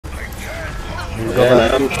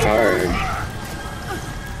Then I'm charged.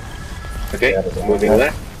 Okay, moving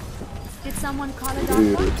left. Did someone call a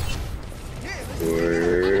doctor?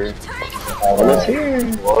 We're almost here.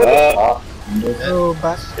 Oh,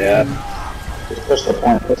 bus. Yeah. Just push the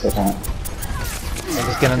point, push the point. Yeah,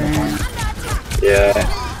 just get on the point. Yeah.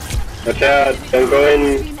 Watch out, don't go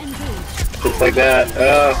in just like that.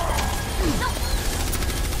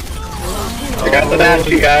 I got the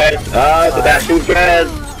Bastion, guys. The Bastion's red. I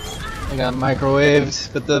got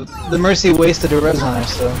microwaved, but the Mercy wasted her res on her,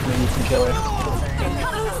 so maybe you can kill her.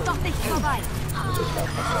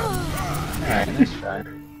 Alright, nice try.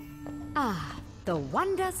 Ah, the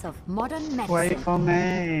wonders of modern medicine. Wait for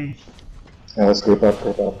me. Yeah, let's group up,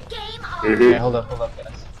 group up. Okay, hold up,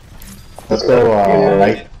 guys. Let's go,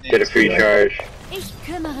 right. Get a free charge. Ich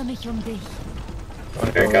kümmere mich dich.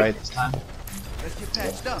 Okay, Go got right this time.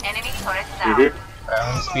 Enemy turret down. Alright,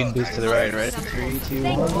 one speed boost to the right, right? 3, 2,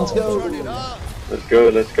 1, let's go! Let's go,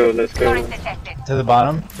 let's go, let's go. Turret detected. To the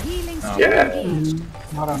bottom? Yeah.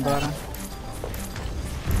 Bottom.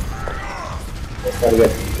 Let's try to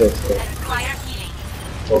get this. Fire healing.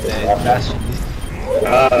 Okay, Bastion.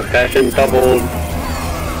 Bastion doubled.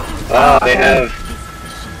 They have...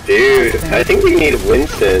 Dude, I think we need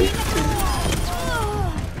Winston.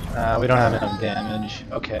 We don't have enough damage.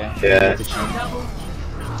 Okay. Yeah.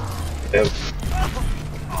 Yep.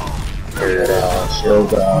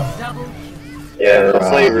 Shield, Yeah,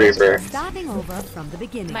 Slave Reaper. Starting over from the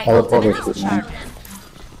beginning. My Teleporter ultimate is shoot, man. charged.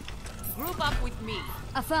 Group up with me.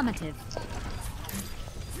 Affirmative.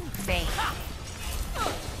 Bang.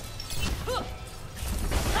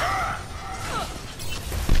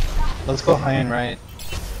 Let's go high and right.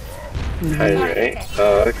 Right?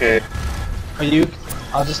 Oh, okay. Are you?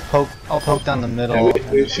 I'll poke down the middle.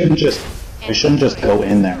 we shouldn't just go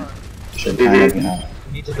in there. We should kind of, you know,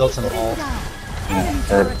 We need to build some ult.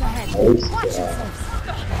 or at least,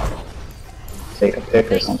 take a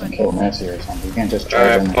pick or something, kill Mercy or something. You can't just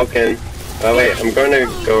charge in Alright, there. poking. Oh wait, I'm going to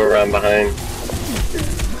go around behind.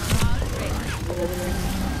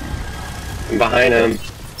 I'm behind him.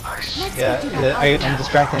 Yeah, I'm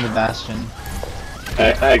distracting the Bastion.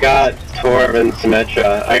 I got Torb and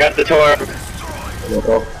Symmetra. I got the Torb. We'll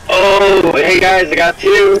go. Oh, hey guys, I got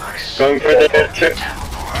two. Going for the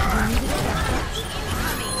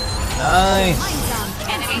Nice!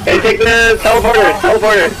 Hey, take the teleporter!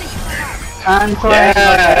 I'm trying.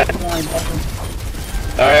 Yeah!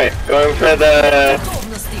 Alright, going for the...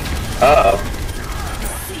 Uh-oh.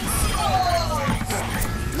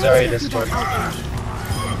 Sorry, Discord.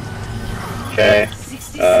 Okay.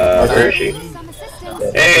 Where is she?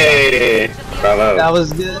 Hey! Bravo. That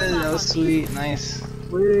was good, that was sweet, nice.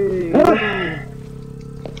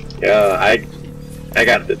 Yeah, I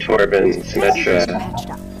got the Torb and Symmetra.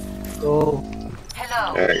 Go.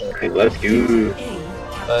 Hello. Alright, let's go.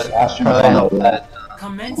 But Bastion probably on help the that.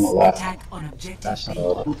 Commence on the left. attack on objective. Bastion.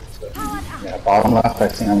 Yeah, bottom left, I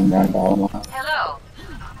see him run bottom left. Hello.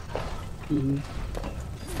 Let's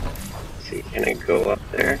see, can I go up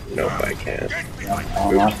there? Nope, I can't. Yeah,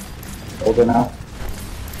 bottom left. Hold it now.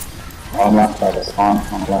 Bottom left by the spawn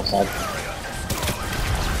on the left side.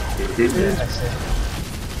 I see.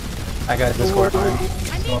 I got Discord on. See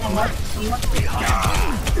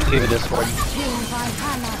the Discord.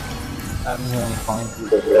 I'm really fine.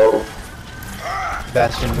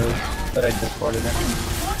 Bastion move, but I Discorded it.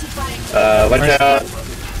 Watch out.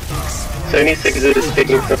 76 is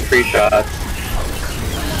taking some free shots.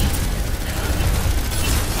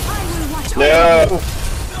 No!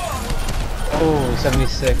 Oh,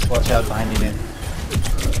 76, watch out behind you, man.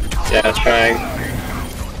 Yeah, trying.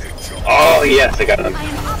 Oh, yes, I got him. I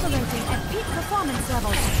am operating at peak performance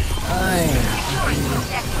levels.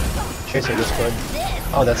 Nice. Tracer Discord.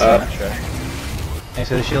 Oh, that's not true. Thanks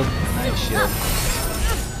for the shield. Nice shield.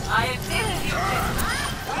 I am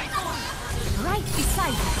Right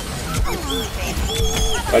beside you.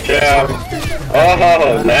 Watch out.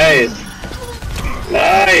 Oh, nice.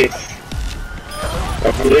 Nice.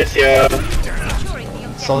 Go for Lucio.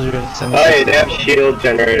 Soldier Oh, 76. they have shield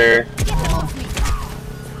generator.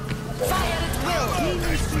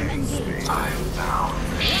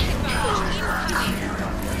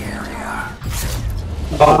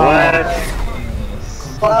 What?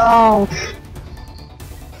 Wow.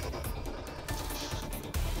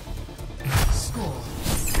 Score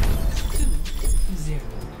 2-0.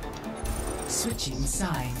 Switching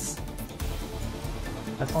sides.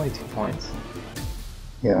 That's only 2 points.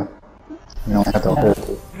 Yeah. You don't have to hold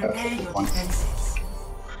Prepare your points. defenses.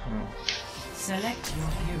 Select your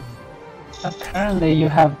hero. Apparently you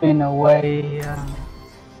have been away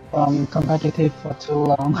from competitive for too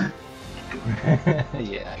long.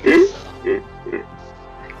 Yeah, I guess so.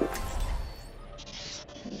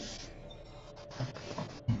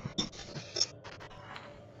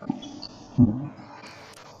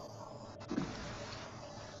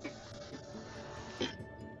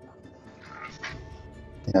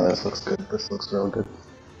 Yeah, this looks good. This looks real good.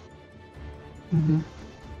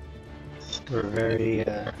 We're very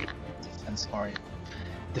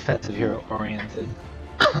defensive hero oriented.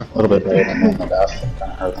 A little bit better than in the best.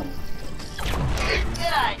 Kind of hurt them.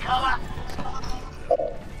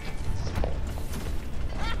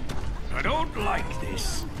 I don't like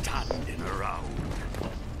this standing around.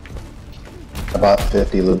 About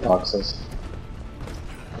 50 loot boxes.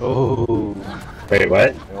 Oh, Wait,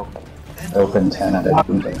 what? Open 10 at a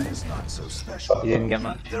time. you didn't get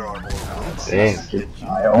much. Dang.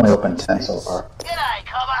 I only opened 10 so far.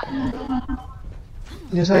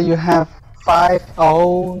 You say you have 5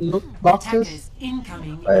 old loot boxes? Attackers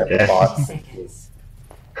incoming I have Yeah. 5. 30 seconds.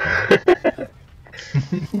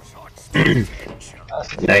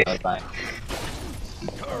 Nice. Fine.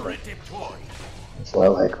 Turret deployed. It's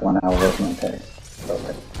well, like 1 hour of my pay. So,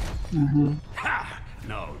 like, Ha!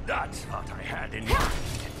 No, that's what I had in mind.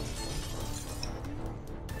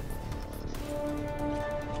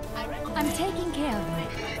 I'm taking care of it.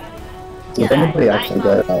 did anybody actually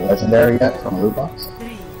get a legendary yet from a loot box?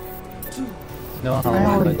 3, 2, No,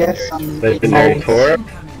 I only get some. Legendary Tor?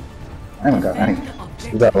 incoming. I haven't got any.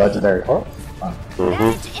 You got a legendary horse?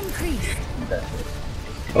 Damage increase. Okay.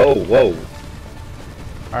 Oh, whoa.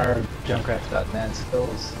 our Junkrat's got mad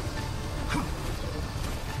skills.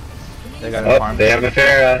 They got a Oh, farm. they have a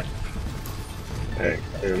Farah. Alright,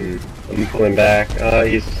 I'm pulling back.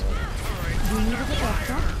 He's Do you need a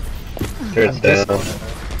doctor? turns down. I'm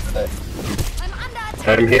under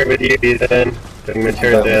attack. I'm here with you, Ethan. Putting my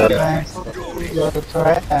turret down. You're the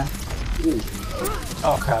threat.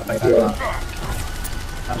 Oh crap, I got it.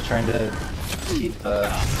 I was trying to keep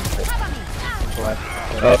what?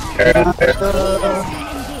 Oh, Farah, there.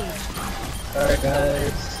 Engage. Alright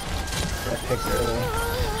guys. I picked early.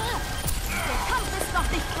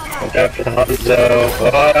 Watch out for the Hanzo.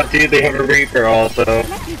 Oh, dude, they have a Reaper also.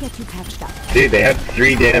 Let me get you patched up. Dude, they have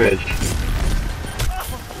 3 damage.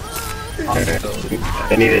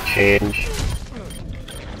 I need a change.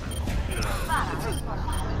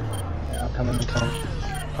 Yeah, I'm coming.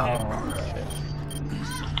 Oh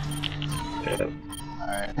shit. Yeah.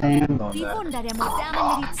 Alright, Damn. I'm going Vi back. wundar dem moderna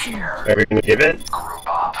medicin. Are we gonna give it?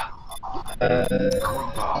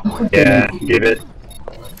 Yeah, give it.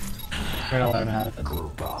 We're gonna let him have it.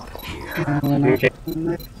 Okay.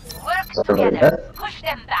 Is everybody dead? Push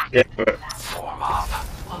them back. Yeah, but,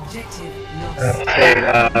 Objective lost. hey,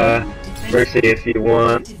 Mercy, if you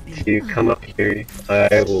want to come up here,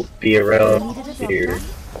 I will be around here.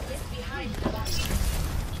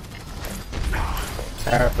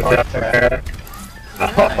 What's up, Farah? Oh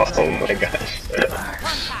my gosh.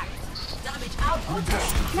 Damage out.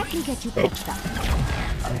 Let me get you patched up.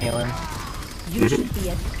 I'm healing. You should be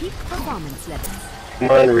at peak performance levels. Come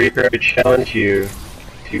on, Reaper, I challenge you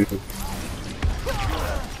to...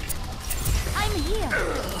 I'm here.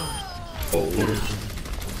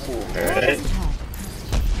 Alright.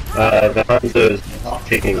 The Hanzo's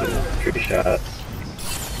taking 3 shots.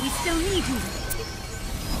 We still need you.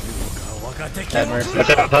 That mercy. Watch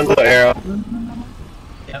out, Hanzo arrow.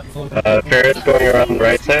 Yep. Farrah's going around the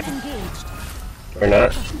right side, Engaged. or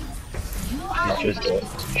not? He's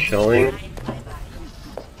just chilling.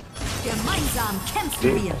 Gemeinsam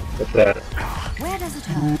kämpfen wir. What's that? Where does it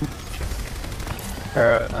hurt?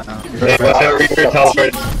 Hey, watch out, Reaper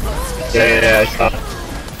teleport. Yeah, I saw.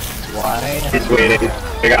 Why? He's waiting.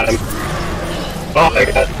 I got him. Oh, I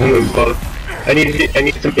got them both. I need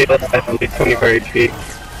some heals. I have at least 24 HP.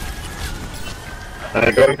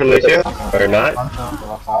 Going for Lucio? Or not?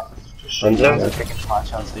 Hanzo?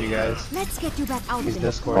 Watch out for you guys. Let's get you back out He's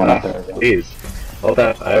there. Discord. Going up there. Please. Hold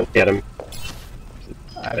up, I'll get him.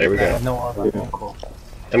 There we I go. have no orb. Cool.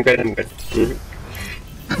 I'm good, I'm good. Good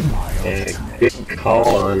call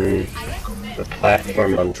on the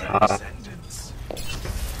platform on top.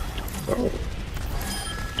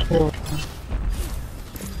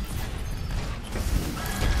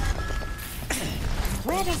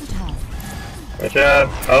 Where does it hurt? Watch out!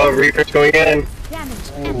 Oh, Reaper's going in! Damage.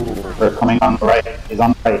 They're coming on the right. He's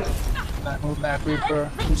on the right. Move back, Reaper.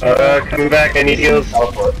 Coming back, I need heals.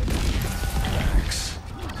 Teleport.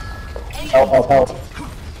 Help.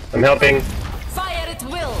 I'm helping. Fire at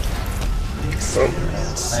will. Oh,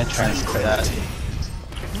 I transfer that.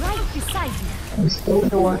 Right beside you.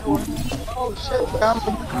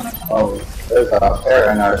 Oh, there's a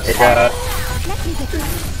Farah in our I got... Let me get you.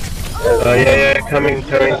 Oh, yeah, coming.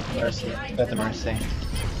 Mercy. Got the mercy.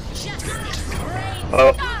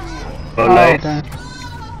 Oh, nice.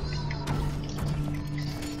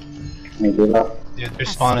 Can you do that? Dude, their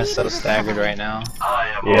spawn is so staggered right now.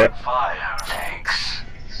 Yep.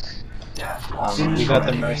 We got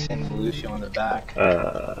the Mercy and Lucio on the back.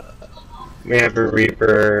 We have a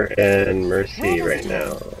Reaper and Mercy right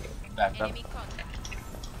now. Back up.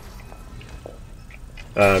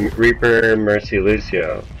 Reaper, Mercy,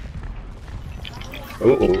 Lucio.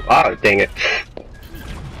 Ooh, ah, dang it.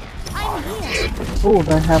 Oh,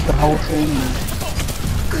 they have the whole team.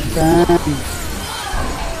 Damn.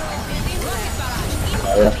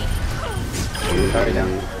 Sorry,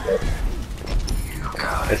 down.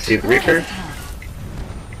 I see the Reaper.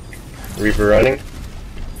 Reaper running.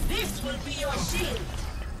 This will be your shield.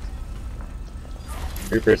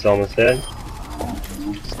 Reaper's almost dead.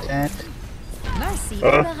 Dead. Mercy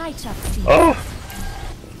Oh. in Bereitschaftsdienst. Oh!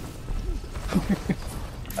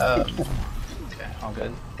 Okay, all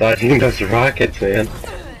good. Dodging those rockets, man.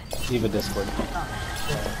 Leave a Discord.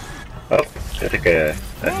 Oh, I took a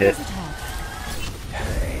hit.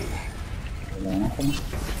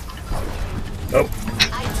 Oh,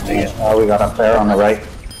 dang it. We got up there on the right.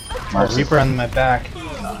 Mercy. Reaper on my back.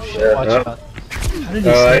 Sure. Watch Oh. out. How did he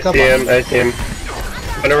Oh, I sneak up see on him, I see him.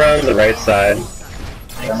 Went around the right side.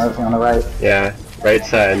 Yeah, Mercy on the right. Yeah, right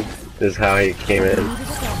side is how he came in.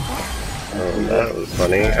 Oh, that was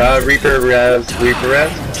funny. Reaper res, Reaper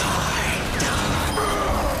res.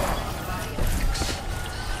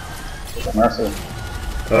 Mercy.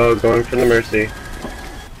 Oh, going for the Mercy.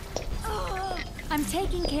 I'm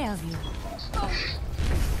taking care of you.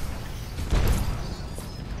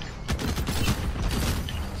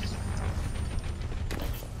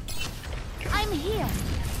 I'm here.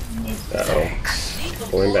 Uh-oh.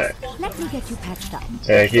 Pulling back. Let me get you patched up.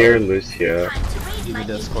 Here, Lucio. Leave a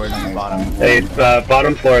Discord on the bottom. Hey,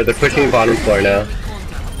 bottom floor. They're pushing bottom floor now.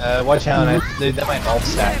 Watch out, they might ult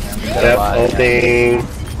stack now. We got a Yep, lot, ulting.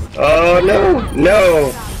 Oh, no!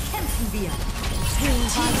 No!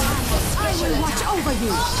 I will watch over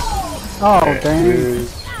you. Oh, damn.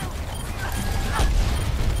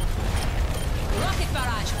 Rocket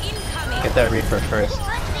barrage incoming. Get that Reaper first.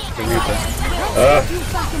 The Reaper.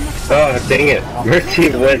 Oh, dang it. Mercy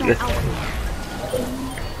went.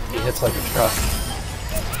 He hits like a truck.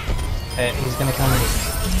 Hey, he's gonna come in.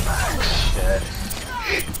 Shit.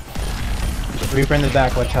 Reaper in the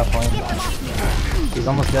back, watch out for him. He's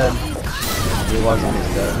almost dead. He was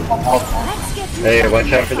almost dead. Hey,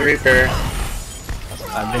 watch out for the Reaper.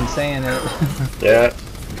 I've been saying it. Yeah.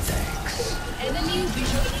 Enemy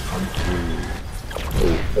visually.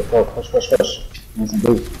 Let's go, push. Need some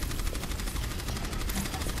boost.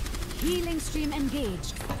 Healing stream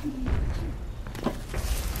engaged.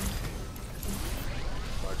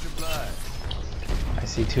 I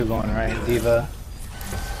see two going right. Diva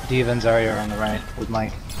and Zarya are on the right with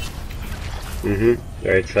Mike.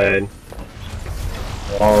 Right side.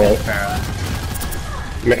 Alright.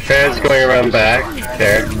 Farah's going around back.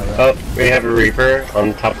 There. Oh, we have a Reaper on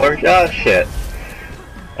the top floor. Oh, shit.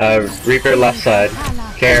 Reaper left side.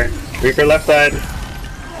 Care. Reaper left side.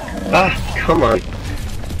 Ah, come on.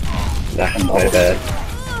 That's my bad.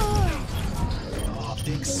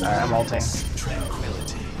 Alright, I'm ulting.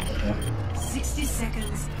 60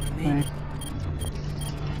 seconds.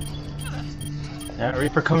 Yeah,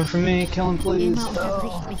 Reaper coming for me. Kill him, please. Immer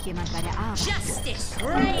unterbricht mich jemand bei der Arbeit. Justice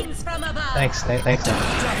reigns from above. Thanks.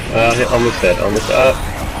 Almost dead. Almost up.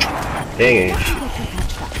 Dang it.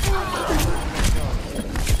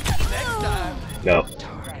 No.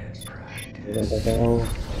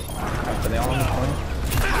 Are they all on the point?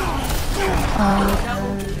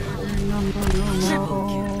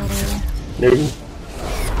 No.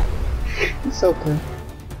 It's okay.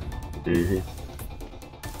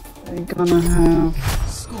 We're gonna have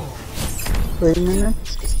 3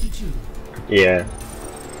 minutes. Yeah.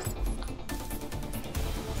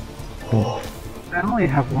 I only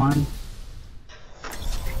have one.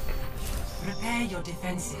 Prepare your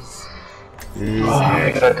defenses. Oh,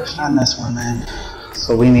 we gotta defend this one, man.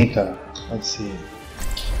 So we need to, let's see,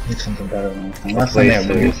 need something better than this. Unless they have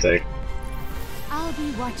Music. I'll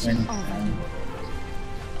be watching over you.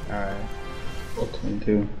 Alright. What can we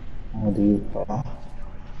do? How do you?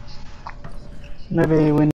 Maybe we